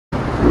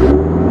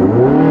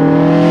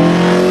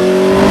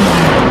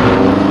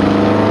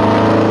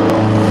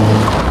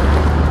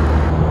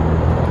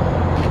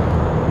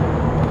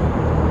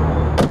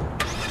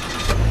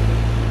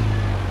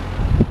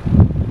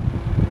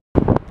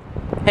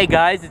Hey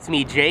guys, it's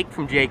me Jake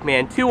from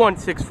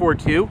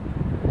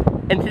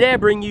JakeMan21642, and today I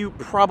bring you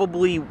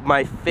probably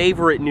my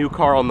favorite new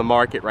car on the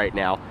market right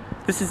now.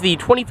 This is the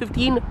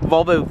 2015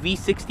 Volvo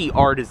V60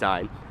 R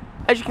design.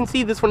 As you can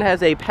see, this one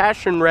has a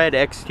passion red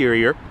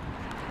exterior.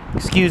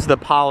 Excuse the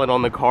pollen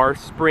on the car,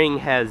 spring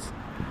has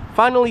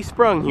finally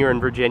sprung here in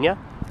Virginia.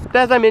 But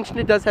as I mentioned,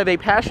 it does have a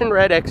passion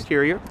red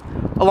exterior.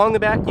 Along the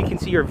back you can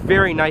see your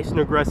very nice and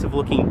aggressive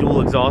looking dual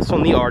exhaust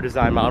on the R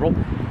design model,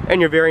 and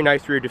your very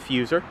nice rear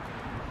diffuser.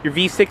 Your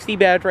V60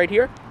 badge right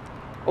here,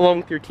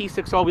 along with your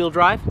T6 all-wheel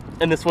drive,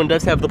 and this one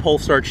does have the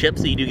Polestar chip,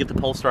 so you do get the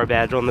Polestar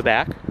badge on the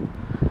back.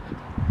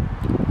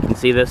 You can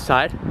see this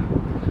side.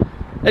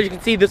 As you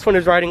can see, this one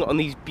is riding on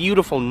these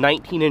beautiful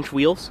 19-inch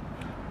wheels,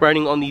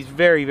 riding on these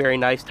very, very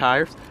nice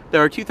tires.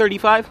 There are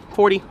 235,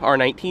 40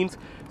 R19s, so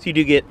you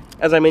do get,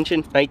 as I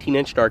mentioned,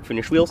 19-inch dark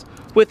finish wheels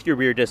with your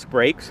rear disc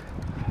brakes.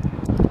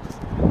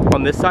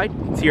 On this side,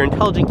 you can see your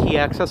intelligent key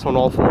access on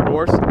all four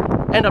doors,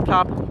 and up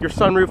top, your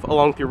sunroof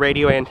along with your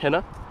radio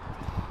antenna.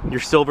 Your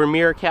silver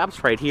mirror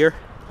caps right here.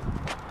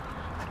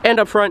 And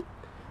up front,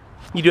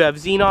 you do have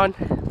xenon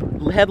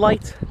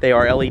headlights. They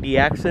are LED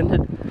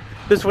accented.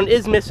 This one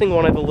is missing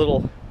one of the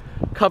little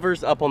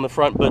covers up on the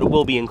front, but it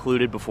will be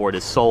included before it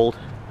is sold.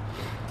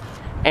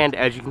 And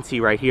as you can see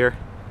right here,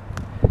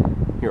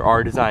 your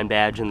R design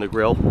badge in the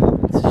grille.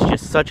 This is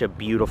just such a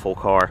beautiful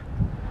car.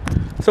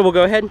 So we'll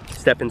go ahead,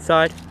 step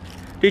inside.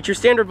 Get your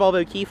standard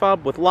Volvo key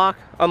fob with lock,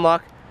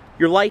 unlock,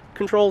 your light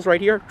controls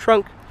right here,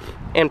 trunk,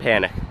 and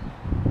panic.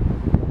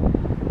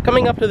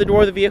 Coming up to the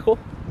door of the vehicle,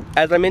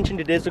 as I mentioned,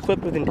 it is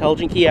equipped with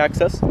intelligent key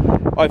access. All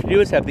you have to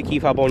do is have the key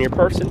fob on your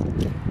person.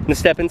 And to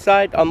step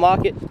inside,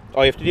 unlock it,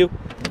 all you have to do,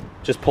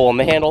 just pull on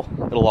the handle,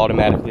 it'll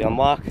automatically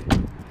unlock.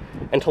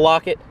 And to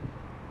lock it,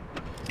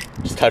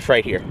 just touch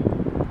right here.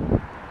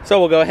 So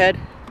we'll go ahead,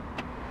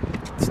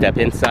 step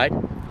inside.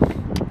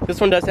 This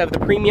one does have the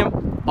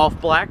premium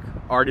off black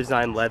R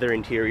design leather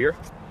interior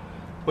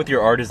with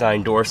your R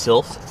design door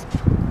sills.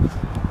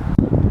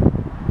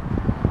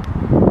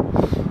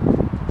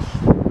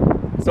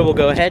 So we'll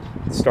go ahead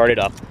and start it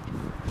up.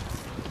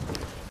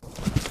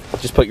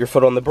 Just put your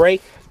foot on the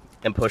brake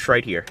and push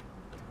right here.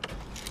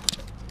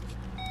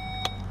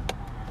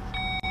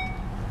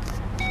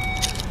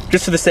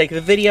 Just for the sake of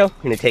the video, I'm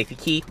going to take the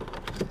key,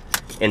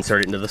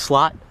 insert it into the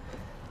slot.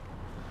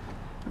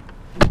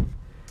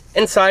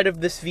 Inside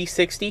of this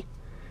V60,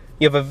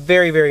 you have a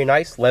very, very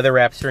nice leather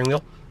wrap steering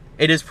wheel.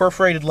 It is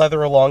perforated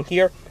leather along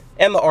here,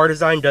 and the R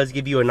design does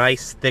give you a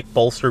nice, thick,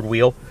 bolstered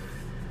wheel.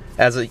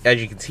 As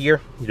you can see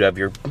here, you do have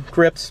your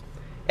grips,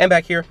 and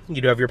back here,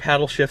 you do have your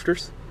paddle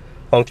shifters,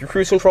 along with your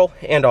cruise control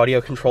and audio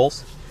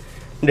controls.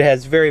 And it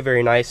has very,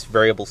 very nice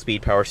variable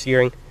speed power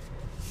steering.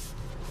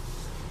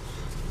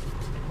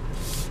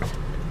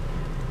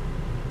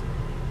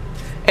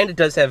 And it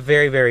does have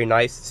very, very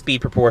nice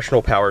speed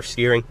proportional power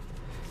steering.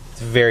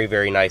 It's very,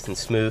 very nice and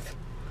smooth.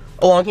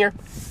 Along here,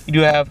 you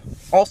do have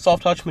all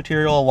soft touch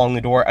material along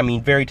the door. I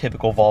mean, very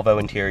typical Volvo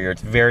interior.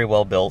 It's very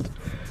well built.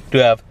 You do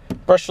have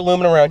brushed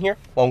aluminum around here,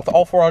 along with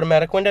all four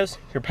automatic windows,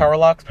 your power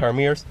locks, power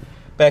mirrors.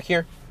 Back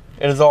here,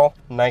 it is all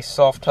nice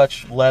soft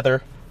touch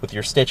leather with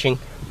your stitching.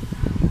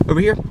 Over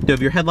here, you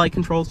have your headlight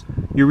controls,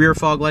 your rear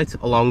fog lights,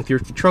 along with your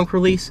trunk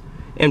release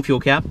and fuel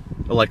cap,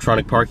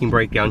 electronic parking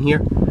brake down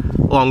here.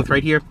 Along with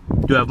right here,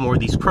 you do have more of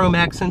these chrome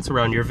accents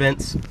around your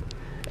vents.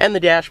 And the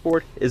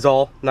dashboard is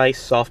all nice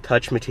soft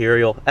touch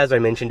material. As I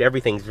mentioned,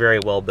 everything's very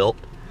well built.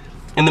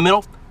 In the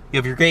middle, you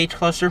have your gauge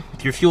cluster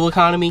with your fuel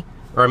economy,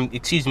 or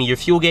excuse me, your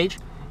fuel gauge,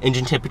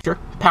 engine temperature,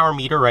 power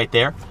meter right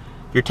there,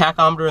 your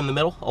tachometer in the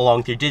middle, along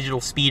with your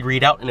digital speed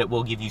readout, and it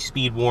will give you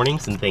speed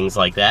warnings and things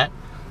like that.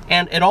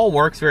 And it all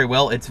works very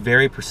well. It's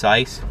very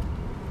precise,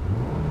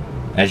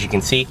 as you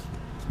can see.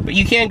 But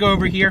you can go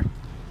over here,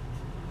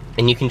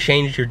 and you can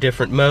change your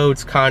different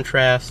modes,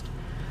 contrast,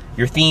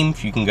 your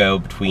themes. You can go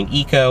between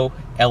eco,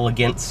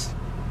 elegance,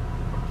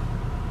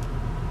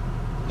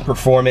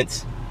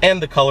 performance,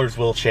 and the colors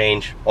will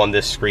change on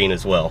this screen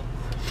as well.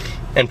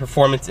 And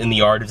performance in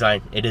the R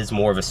design, it is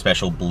more of a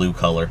special blue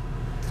color.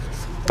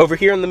 Over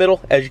here in the middle,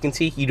 as you can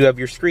see, you do have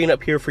your screen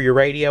up here for your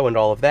radio and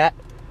all of that.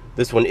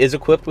 This one is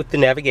equipped with the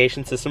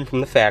navigation system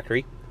from the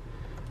factory.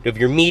 You have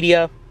your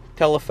media,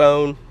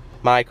 telephone,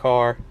 my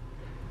car,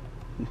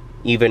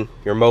 even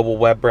your mobile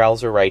web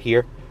browser right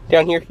here.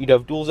 Down here, you do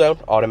have dual zone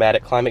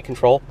automatic climate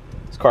control.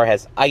 This car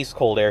has ice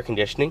cold air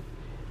conditioning.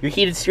 Your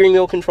heated steering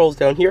wheel controls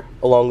down here,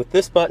 along with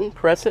this button,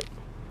 press it.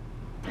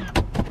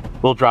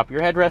 We'll drop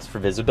your headrest for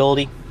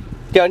visibility.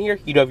 Down here,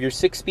 you do have your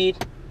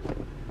 6-speed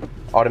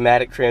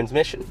automatic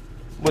transmission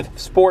with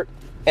sport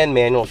and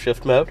manual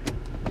shift mode.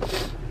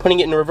 Putting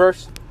it in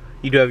reverse,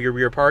 you do have your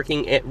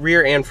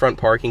rear and front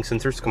parking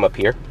sensors come up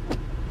here.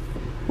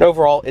 And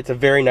overall, it's a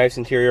very nice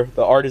interior.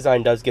 The R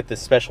design does get this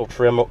special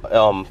trim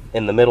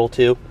in the middle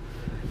too.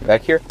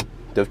 Back here,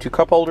 you have 2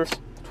 cup holders,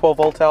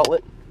 12-volt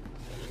outlet,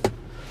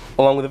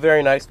 along with a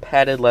very nice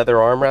padded leather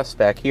armrest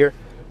back here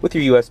with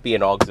your USB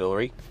and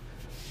auxiliary.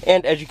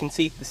 And as you can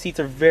see, the seats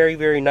are very,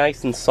 very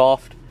nice and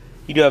soft.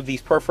 You do have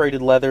these perforated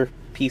leather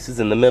pieces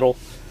in the middle,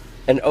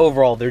 And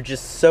overall, they're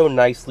just so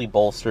nicely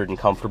bolstered and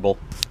comfortable.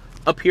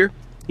 Up here,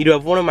 you do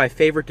have one of my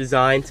favorite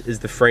designs is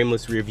the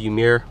frameless rear view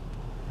mirror.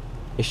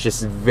 It's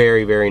just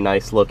very, very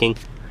nice looking.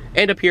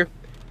 And up here,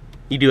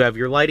 you do have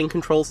your lighting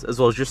controls as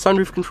well as your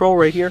sunroof control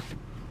right here.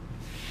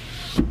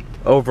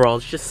 Overall,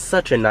 it's just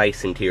such a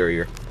nice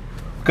interior.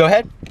 Go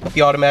ahead, put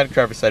the automatic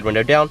driver's side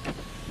window down,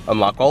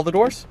 unlock all the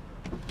doors,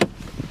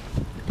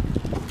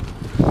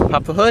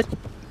 pop the hood,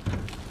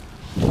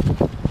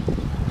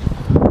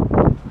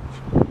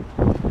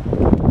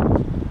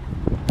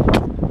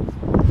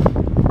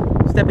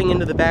 stepping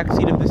into the back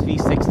seat of this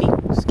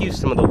V60, excuse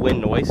some of the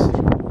wind noise. As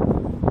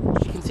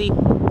you can see,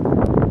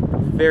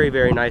 very,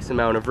 very nice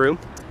amount of room.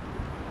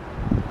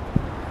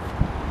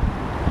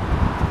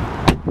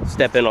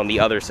 Step in on the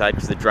other side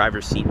because the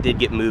driver's seat did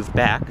get moved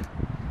back.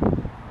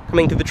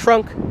 Coming to the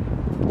trunk,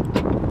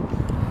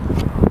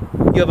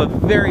 you have a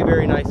very,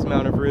 very nice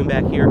amount of room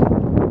back here.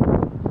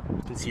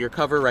 You can see your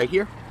cover right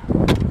here,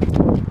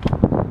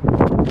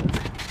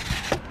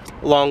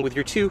 along with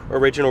your 2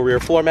 original rear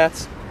floor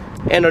mats.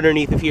 And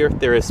underneath of here,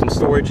 there is some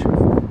storage.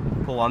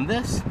 Pull on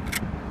this,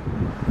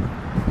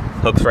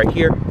 hooks right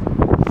here.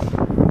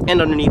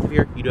 And underneath of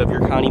here, you do have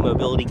your Connie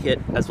mobility kit,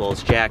 as well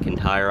as jack and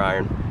tire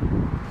iron.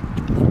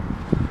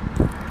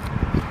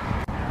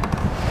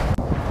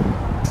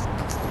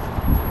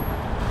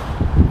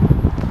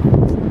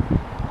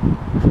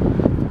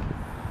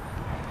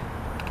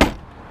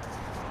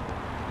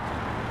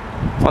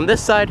 On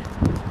this side,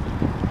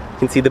 you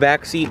can see the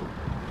back seat.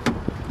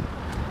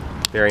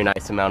 Very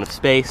nice amount of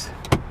space.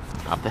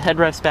 Pop the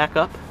headrest back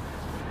up.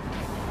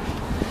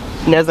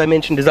 And as I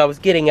mentioned, as I was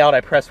getting out,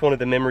 I pressed one of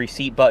the memory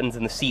seat buttons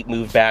and the seat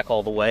moved back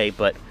all the way.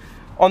 But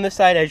on this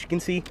side, as you can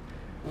see,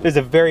 there's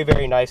a very,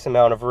 very nice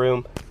amount of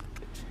room.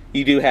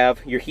 You do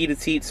have your heated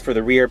seats for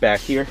the rear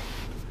back here,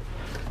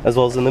 as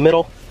well as in the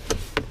middle.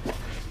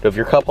 You have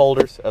your cup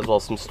holders, as well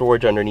as some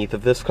storage underneath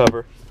of this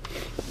cover.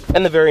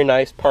 And the very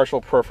nice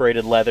partial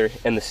perforated leather,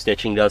 and the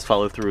stitching does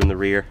follow through in the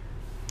rear.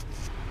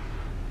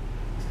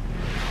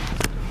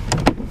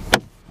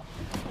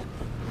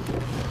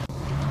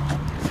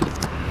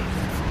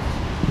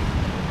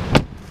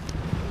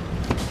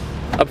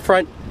 Up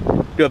front,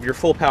 you have your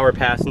full power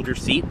passenger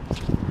seat.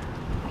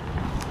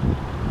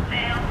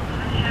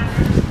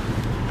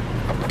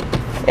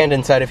 And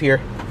inside of here,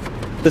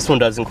 this one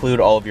does include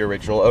all of your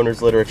original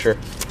owner's literature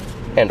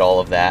and all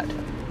of that.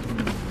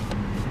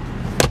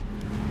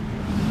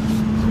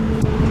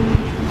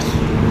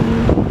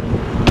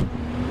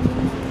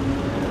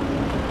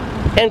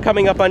 And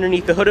coming up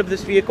underneath the hood of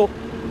this vehicle,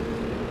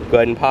 go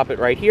ahead and pop it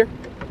right here.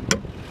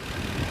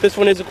 This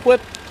one is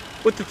equipped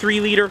with the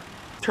 3-liter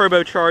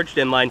turbocharged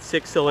inline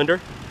 6-cylinder,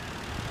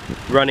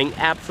 running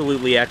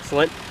absolutely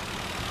excellent.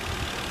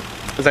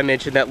 As I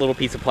mentioned, that little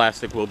piece of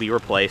plastic will be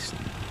replaced.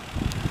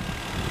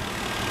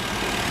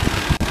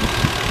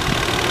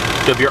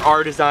 You have your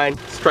R design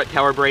strut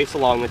tower brace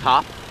along the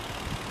top.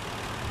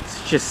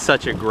 It's just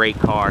such a great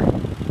car.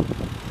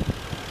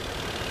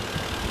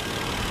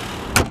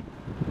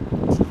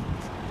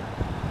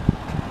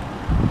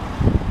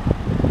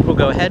 We'll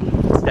go ahead,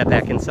 step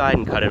back inside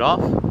and cut it off.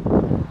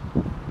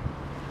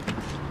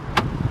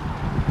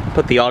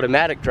 Put the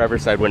automatic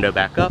driver's side window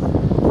back up.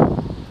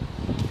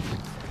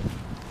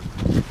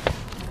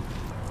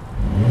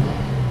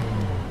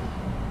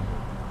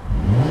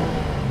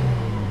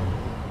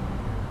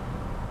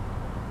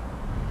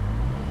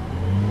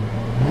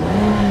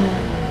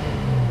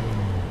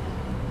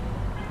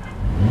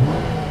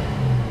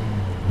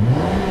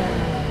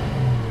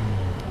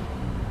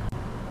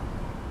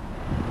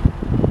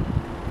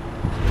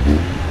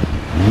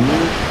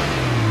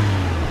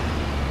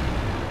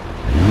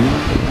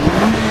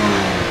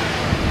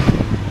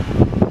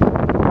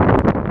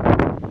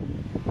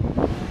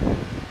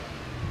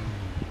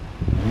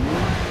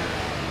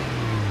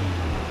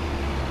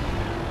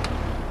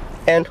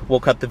 And we'll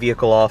cut the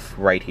vehicle off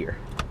right here.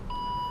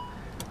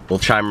 We'll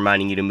chime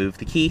reminding you to move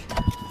the key.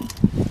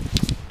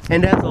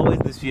 And as always,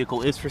 this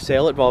vehicle is for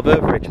sale at Volvo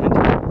of Richmond,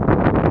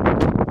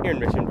 here in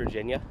Richmond,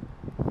 Virginia.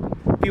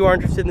 If you are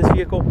interested in this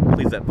vehicle,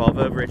 please let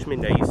Volvo of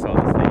Richmond know you saw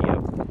this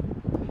video.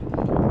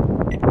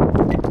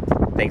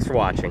 Thanks for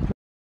watching.